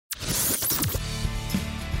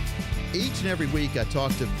Each and every week I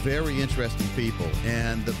talk to very interesting people,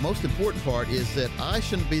 and the most important part is that I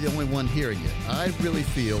shouldn't be the only one hearing it. I really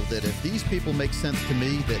feel that if these people make sense to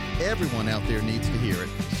me, that everyone out there needs to hear it.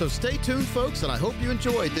 So stay tuned, folks, and I hope you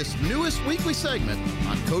enjoyed this newest weekly segment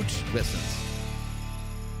on Coach Listens.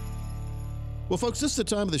 Well, folks, this is the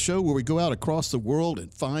time of the show where we go out across the world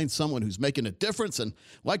and find someone who's making a difference. And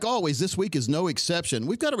like always, this week is no exception.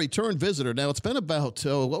 We've got a return visitor. Now, it's been about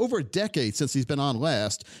over a decade since he's been on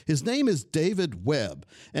last. His name is David Webb.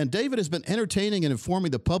 And David has been entertaining and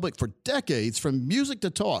informing the public for decades, from music to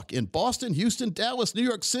talk, in Boston, Houston, Dallas, New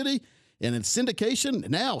York City, and in syndication,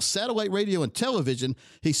 now satellite radio and television.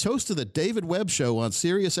 He's host of the David Webb Show on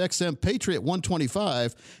Sirius XM Patriot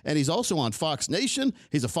 125, and he's also on Fox Nation.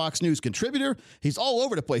 He's a Fox News contributor. He's all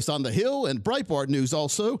over the place on The Hill and Breitbart News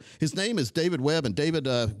also. His name is David Webb. And David,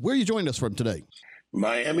 where are you joining us from today?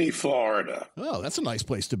 Miami, Florida. Oh, that's a nice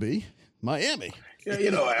place to be. Miami.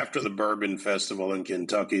 Yeah, after the Bourbon Festival in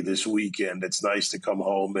Kentucky this weekend, it's nice to come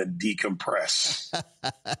home and decompress.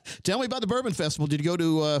 Tell me about the Bourbon Festival. Did you go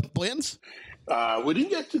to Blanton's? We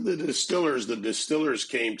didn't get to the distillers. The distillers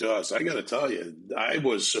came to us. I got to tell you, I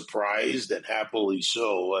was surprised and happily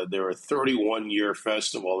so. They're a 31-year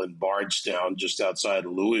festival in Bardstown, just outside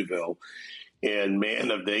of Louisville. And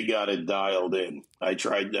man, have they got it dialed in. I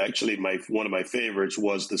tried, actually, one of my favorites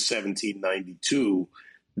was the 1792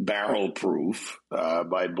 Barrel Proof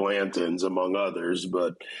by Blanton's, among others,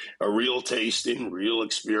 but a real tasting, real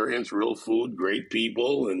experience, real food, great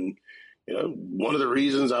people. And, one of the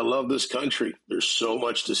reasons I love this country, there's so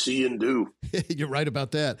much to see and do. You're right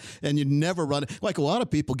about that. And you never run, like a lot of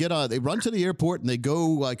people they run to the airport and they go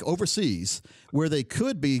like overseas where they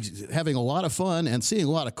could be having a lot of fun and seeing a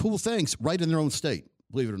lot of cool things right in their own state,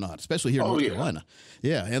 believe it or not, especially here in North Carolina.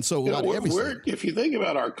 Yeah. And so if you think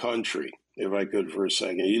about our country, if I could for a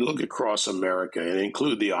second, you look across America and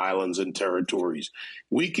include the islands and territories,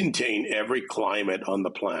 we contain every climate on the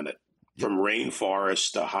planet, from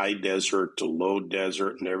rainforest to high desert to low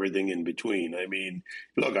desert and everything in between. I mean,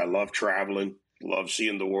 look, I love traveling, love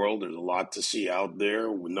seeing the world. There's a lot to see out there.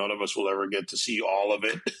 None of us will ever get to see all of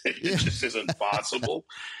it. It just isn't possible.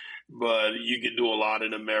 But you can do a lot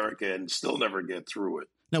in America and still never get through it.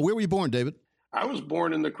 Now, where were you born, David? I was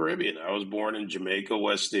born in the Caribbean. I was born in Jamaica,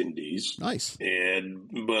 West Indies. Nice.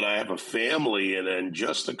 But I have a family, and then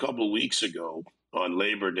just a couple of weeks ago on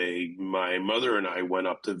Labor Day, my mother and I went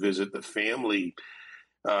up to visit the family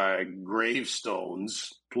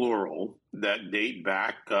gravestones, plural, that date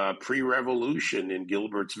back pre-revolution in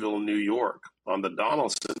Gilbertsville, New York, on the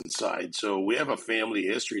Donaldson side. So we have a family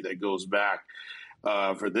history that goes back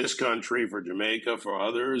for this country, for Jamaica, for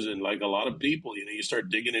others. And like a lot of people, you start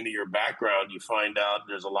digging into your background, you find out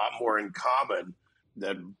there's a lot more in common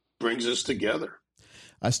that brings us together.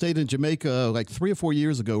 I stayed in Jamaica like 3 or 4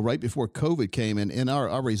 years ago, right before COVID came. And in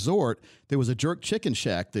our resort, there was a jerk chicken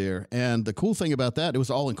shack there. And the cool thing about that, it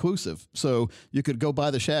was all inclusive. So you could go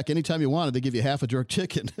by the shack anytime you wanted. They give you half a jerk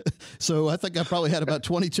chicken. So I think I probably had about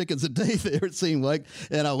 20 chickens a day there, it seemed like.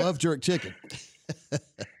 And I love jerk chicken.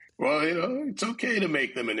 Well, it's okay to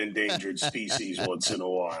make them an endangered species once in a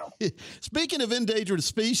while. Speaking of endangered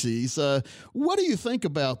species, what do you think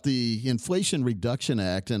about the Inflation Reduction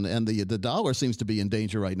Act? And the dollar seems to be in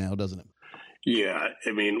danger right now, doesn't it? Yeah.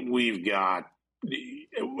 I mean, we've got,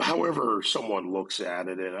 however someone looks at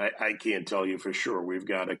it, and I can't tell you for sure, we've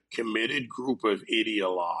got a committed group of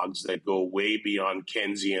ideologues that go way beyond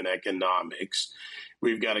Keynesian economics.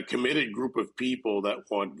 We've got a committed group of people that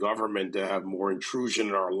want government to have more intrusion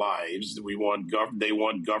in our lives. They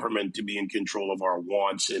want government to be in control of our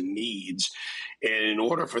wants and needs. And in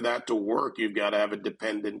order for that to work, you've got to have a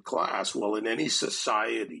dependent class. Well, in any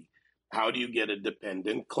society, how do you get a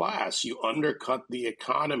dependent class? You undercut the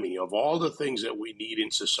economy of all the things that we need in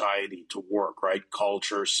society to work, right?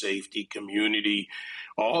 Culture, safety, community,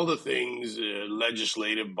 all the things,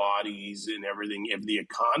 legislative bodies and everything. If the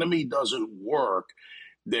economy doesn't work,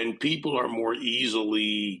 then people are more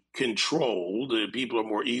easily controlled. People are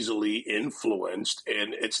more easily influenced.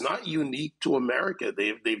 And it's not unique to America.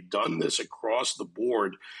 They've done this across the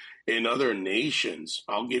board in other nations.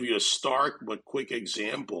 I'll give you a stark but quick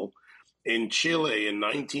example. In Chile in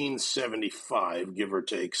 1975, give or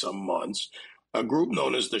take some months, a group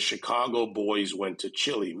known as the Chicago Boys went to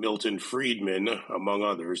Chile. Milton Friedman, among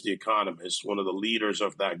others, the economist, one of the leaders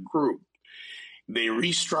of that group. They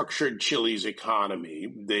restructured Chile's economy.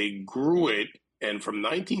 They grew it. And from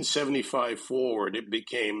 1975 forward, it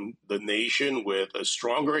became the nation with a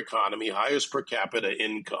stronger economy, highest per capita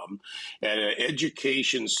income, and an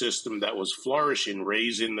education system that was flourishing,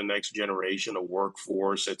 raising the next generation, a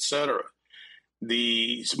workforce, et cetera.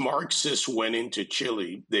 The Marxists went into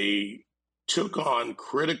Chile. They took on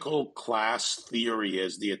critical class theory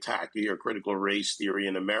as the attack, or critical race theory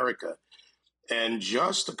in America. And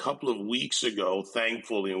just a couple of weeks ago,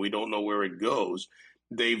 thankfully, and we don't know where it goes,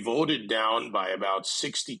 they voted down by about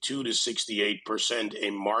 62 to 68% a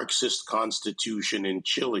Marxist constitution in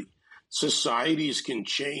Chile. Societies can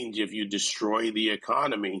change if you destroy the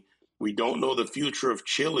economy. We don't know the future of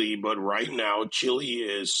Chile, but right now, Chile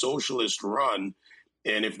is socialist run.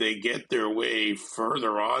 And if they get their way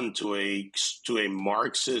further on to a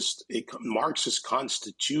Marxist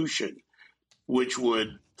constitution, which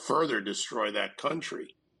would further destroy that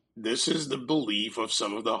country. This is the belief of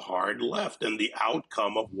some of the hard left and the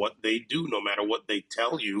outcome of what they do, no matter what they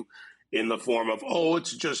tell you in the form of, oh,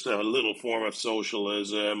 it's just a little form of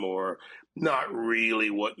socialism or not really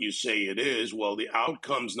what you say it is. Well, the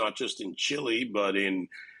outcomes, not just in Chile, but in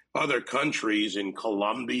other countries, in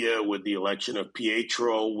Colombia with the election of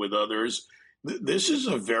Pietro, with others, this is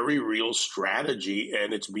a very real strategy,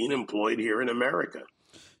 and it's being employed here in America.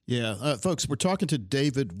 Yeah, folks, we're talking to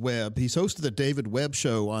David Webb. He's host of the David Webb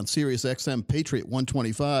Show on Sirius XM Patriot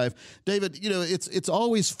 125. David, you know, it's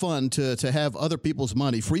always fun to have other people's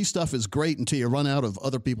money. Free stuff is great until you run out of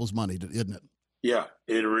other people's money, isn't it? Yeah,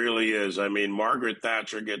 it really is. I mean, Margaret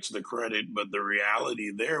Thatcher gets the credit, but the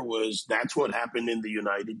reality there was that's what happened in the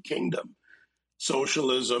United Kingdom.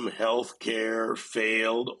 Socialism, healthcare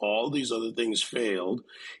failed, all these other things failed.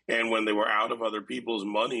 And when they were out of other people's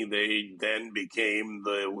money, they then became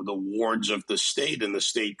the wards of the state, and the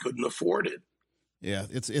state couldn't afford it. Yeah,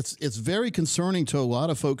 it's very concerning to a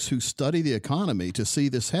lot of folks who study the economy to see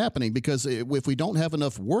this happening, because if we don't have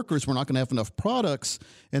enough workers, we're not going to have enough products,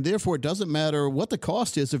 and therefore it doesn't matter what the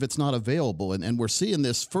cost is if it's not available. And we're seeing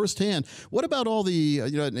this firsthand. What about all the,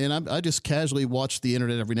 and I just casually watch the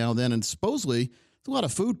internet every now and then, and supposedly a lot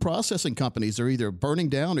of food processing companies are either burning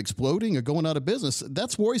down, exploding, or going out of business.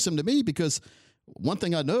 That's worrisome to me, because one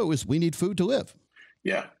thing I know is we need food to live.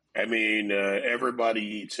 Yeah. I mean, everybody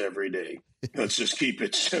eats every day. Let's just keep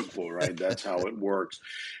it simple, right? That's how it works.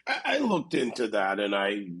 I looked into that, and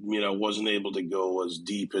I, wasn't able to go as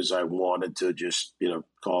deep as I wanted to. Just,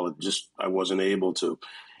 call it just, I wasn't able to.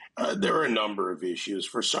 There are a number of issues.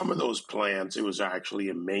 For some of those plants, it was actually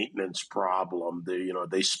a maintenance problem.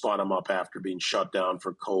 They spun them up after being shut down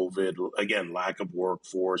for COVID. Again, lack of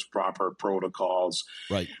workforce, proper protocols.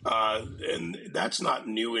 Right. And that's not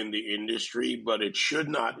new in the industry, but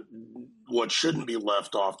what shouldn't be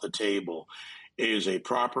left off the table is a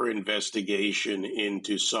proper investigation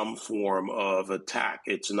into some form of attack.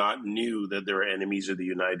 It's not new that there are enemies of the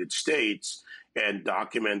United States and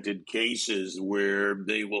documented cases where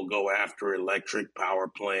they will go after electric power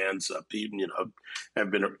plants. People, have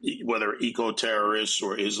been, whether eco-terrorists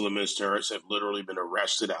or Islamist terrorists, have literally been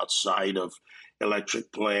arrested outside of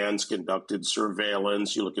electric plants, conducted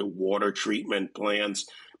surveillance. You look at water treatment plants.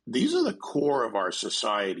 These are the core of our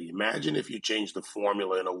society. Imagine if you change the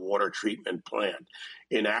formula in a water treatment plant.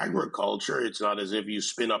 In agriculture, it's not as if you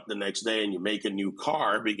spin up the next day and you make a new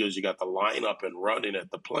car because you got the line up and running at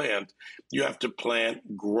the plant. You have to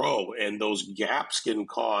plant, grow, and those gaps can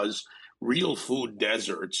cause real food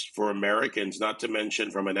deserts for Americans, not to mention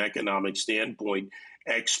from an economic standpoint,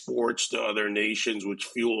 exports to other nations, which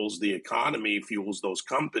fuels the economy, fuels those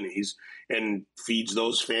companies, and feeds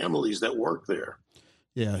those families that work there.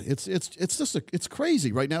 Yeah, it's just it's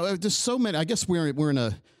crazy right now. There's so many. I guess we're in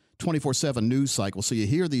a 24/7 news cycle, so you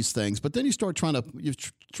hear these things, but then you start trying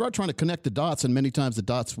to connect the dots, and many times the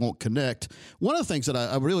dots won't connect. One of the things that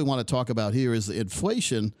I really want to talk about here is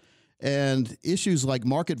inflation and issues like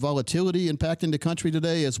market volatility impacting the country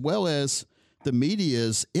today, as well as the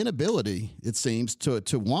media's inability, it seems,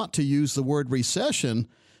 to want to use the word recession.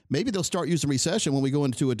 Maybe they'll start using recession when we go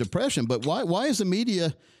into a depression, but why is the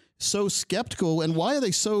media so skeptical, and why are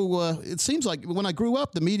they so? It seems like when I grew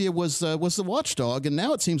up, the media was the watchdog, and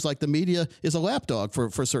now it seems like the media is a lapdog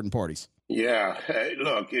for certain parties. Yeah,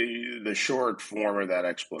 look, the short form of that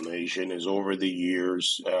explanation is over the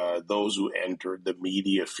years, those who entered the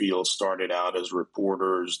media field started out as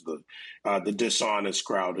reporters, the dishonest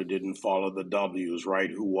crowd who didn't follow the W's, right?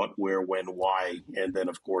 Who, what, where, when, why, and then,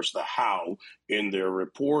 of course, the how in their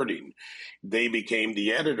reporting. They became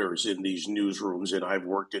the editors in these newsrooms, and I've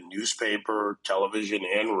worked in newspaper, television,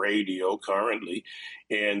 and radio currently,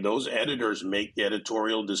 and those editors make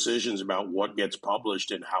editorial decisions about what gets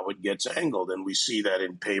published and how it gets tangled. And we see that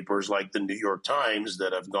in papers like the New York Times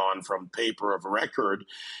that have gone from paper of record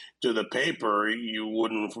to the paper you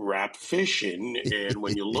wouldn't wrap fish in. And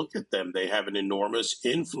when you look at them, they have an enormous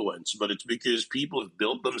influence. But it's because people have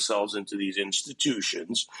built themselves into these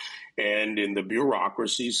institutions and in the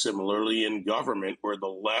bureaucracy, similarly in government, where the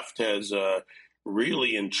left has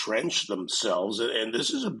really entrenched themselves. And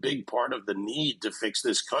this is a big part of the need to fix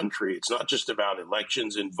this country. It's not just about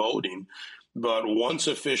elections and voting. But once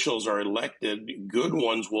officials are elected, good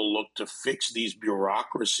ones will look to fix these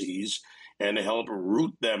bureaucracies and help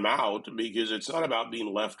root them out, because it's not about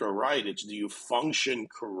being left or right. It's, do you function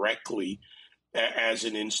correctly as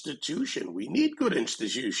an institution? We need good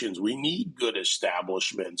institutions. We need good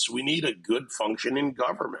establishments. We need a good functioning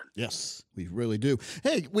government. Yes, we really do.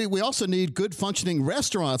 Hey, we also need good functioning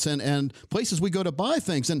restaurants and places we go to buy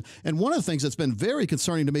things. And one of the things that's been very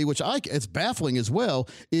concerning to me, which it's baffling as well,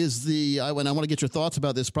 is and I want to get your thoughts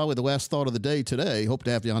about this, probably the last thought of the day today. Hope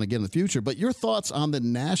to have you on again in the future. But your thoughts on the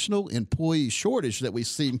national employee shortage that we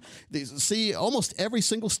see almost every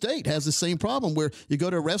single state has the same problem, where you go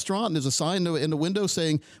to a restaurant and there's a sign in the window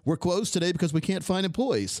saying we're closed today because we can't find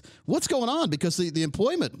employees. What's going on? Because the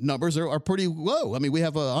employment numbers are pretty low. I mean, we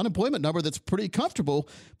have an unemployment number that's pretty comfortable,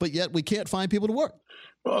 but yet we can't find people to work.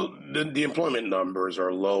 Well, the employment numbers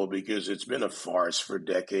are low because it's been a farce for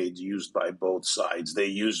decades used by both sides. They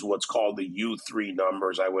use what's called the U3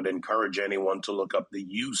 numbers. I would encourage anyone to look up the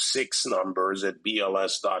U6 numbers at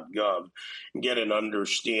BLS.gov and get a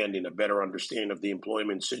better understanding of the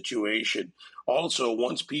employment situation. Also,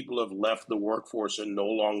 once people have left the workforce and no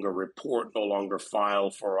longer report, no longer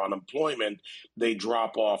file for unemployment, they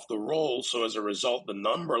drop off the roll. So as a result, the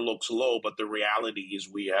number looks low, but the reality is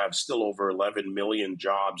we have still over 11 million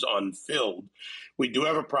jobs unfilled. We do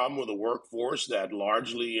have a problem with a workforce that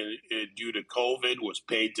largely due to COVID was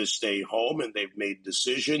paid to stay home, and they've made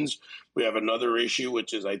decisions. We have another issue,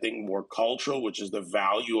 which is, I think, more cultural, which is the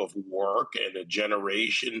value of work and a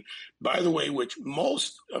generation, by the way, which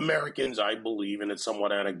most Americans, I believe, and it's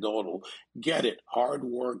somewhat anecdotal, get it. Hard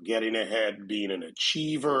work, getting ahead, being an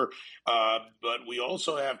achiever. But we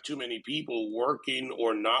also have too many people working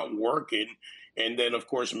or not working. And then, of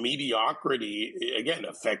course, mediocrity, again,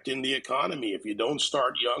 affecting the economy. If you don't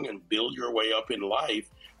start young and build your way up in life,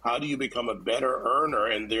 how do you become a better earner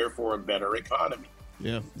and therefore a better economy?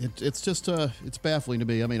 Yeah, it's just it's baffling to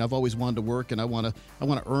me. I mean, I've always wanted to work, and I want to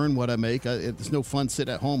earn what I make. It's no fun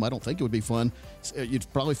sitting at home. I don't think it would be fun. You'd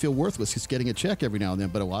probably feel worthless just getting a check every now and then,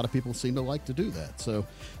 but a lot of people seem to like to do that. So,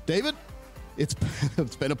 David, it's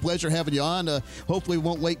been a pleasure having you on. Hopefully we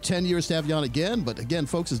won't wait 10 years to have you on again. But again,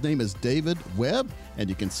 folks, his name is David Webb, and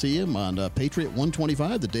you can see him on Patriot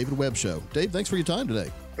 125, The David Webb Show. Dave, thanks for your time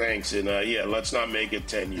today. Thanks. And let's not make it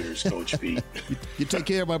 10 years, Coach Pete. You take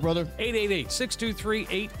care, my brother.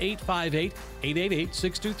 888-623-8858,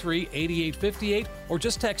 888-623-8858, or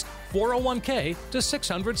just text 401k to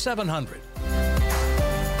 600-700.